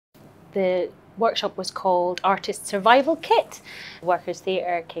The workshop was called Artist Survival Kit. Workers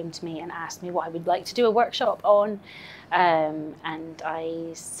Theatre came to me and asked me what I would like to do a workshop on, and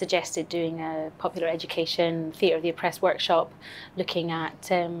I suggested doing a popular education Theatre of the Oppressed workshop looking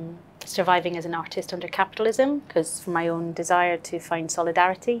at surviving as an artist under capitalism, because for my own desire to find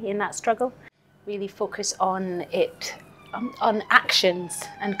solidarity in that struggle. Really focus on it, on actions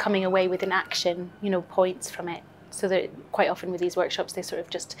and coming away with an action, you know, points from it. So that quite often with these workshops, they sort of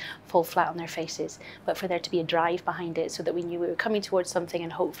just fall flat on their faces. But for there to be a drive behind it so that we knew we were coming towards something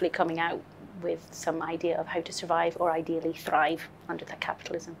and hopefully coming out with some idea of how to survive or ideally thrive under that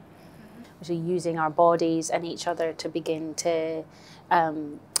capitalism. So using our bodies and each other to begin to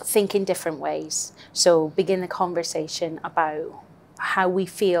think in different ways. So begin the conversation about how we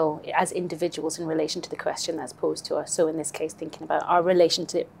feel as individuals in relation to the question that's posed to us. So in this case, thinking about our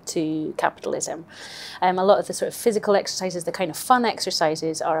relationship to capitalism. A lot of the sort of physical exercises, the kind of fun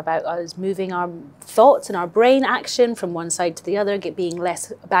exercises, are about us moving our thoughts and our brain action from one side to the other, being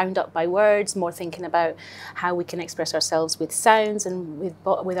less bound up by words, more thinking about how we can express ourselves with sounds and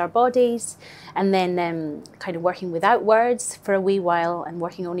with our bodies. And then kind of working without words for a wee while and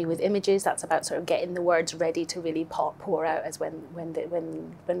working only with images. That's about sort of getting the words ready to really pour out as when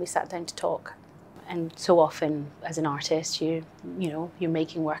we sat down to talk. And so often as an artist, you're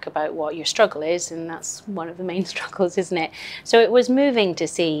making work about what your struggle is, and that's one of the main struggles, isn't it? So it was moving to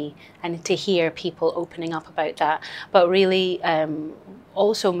see and to hear people opening up about that, but really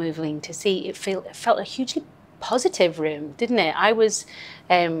also moving to see it felt a hugely positive room, didn't it? I was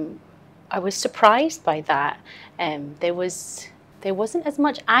surprised by that. There wasn't as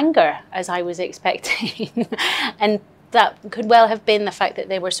much anger as I was expecting, and that could well have been the fact that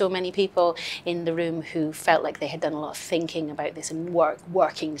there were so many people in the room who felt like they had done a lot of thinking about this and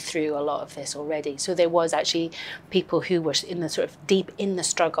working through a lot of this already. So there was actually people who were in the sort of deep in the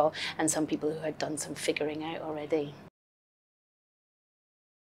struggle, and some people who had done some figuring out already.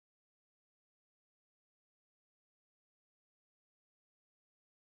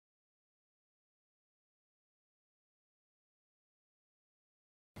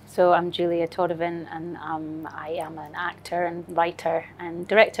 So I'm Julia Todovan, and I am an actor and writer and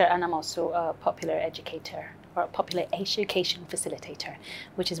director, and I'm also a popular educator or a popular education facilitator,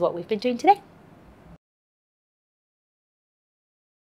 which is what we've been doing today.